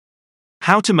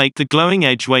How to make the glowing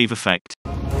edge wave effect.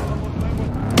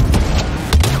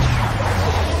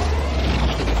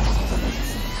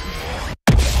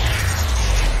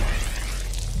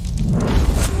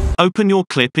 Open your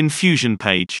clip in Fusion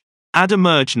page. Add a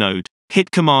merge node.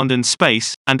 Hit Command and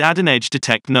Space, and add an edge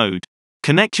detect node.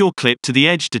 Connect your clip to the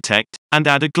edge detect, and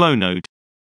add a glow node.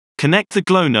 Connect the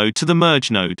glow node to the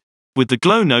merge node. With the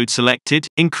glow node selected,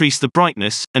 increase the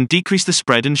brightness, and decrease the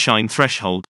spread and shine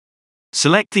threshold.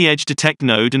 Select the edge detect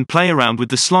node and play around with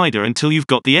the slider until you've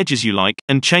got the edges you like,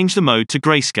 and change the mode to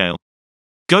grayscale.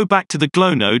 Go back to the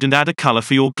glow node and add a color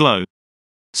for your glow.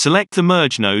 Select the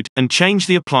merge node, and change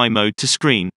the apply mode to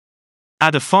screen.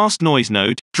 Add a fast noise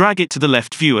node, drag it to the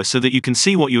left viewer so that you can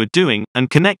see what you are doing, and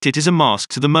connect it as a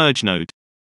mask to the merge node.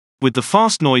 With the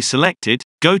fast noise selected,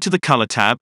 go to the color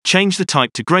tab, change the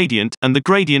type to gradient and the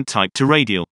gradient type to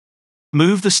radial.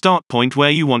 Move the start point where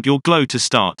you want your glow to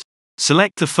start.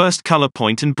 Select the first color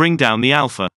point and bring down the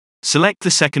alpha. Select the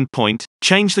second point,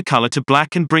 change the color to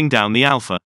black and bring down the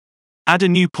alpha. Add a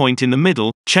new point in the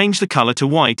middle, change the color to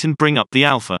white and bring up the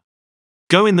alpha.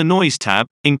 Go in the Noise tab,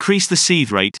 increase the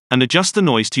seed rate, and adjust the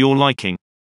noise to your liking.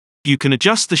 You can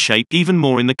adjust the shape even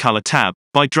more in the Color tab,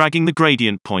 by dragging the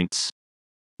gradient points.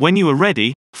 When you are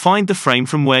ready, find the frame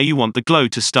from where you want the glow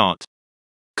to start.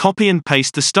 Copy and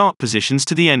paste the start positions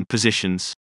to the end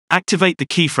positions. Activate the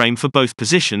keyframe for both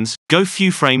positions, go few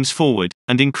frames forward,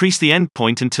 and increase the end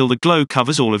point until the glow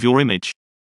covers all of your image.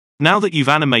 Now that you've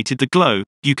animated the glow,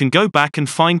 you can go back and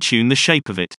fine-tune the shape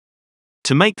of it.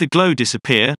 To make the glow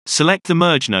disappear, select the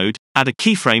merge node, add a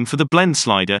keyframe for the blend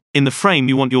slider. In the frame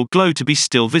you want your glow to be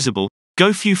still visible,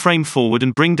 go few frame forward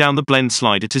and bring down the blend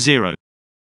slider to 0.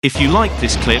 If you liked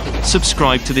this clip,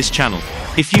 subscribe to this channel.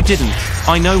 If you didn't,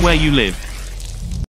 I know where you live.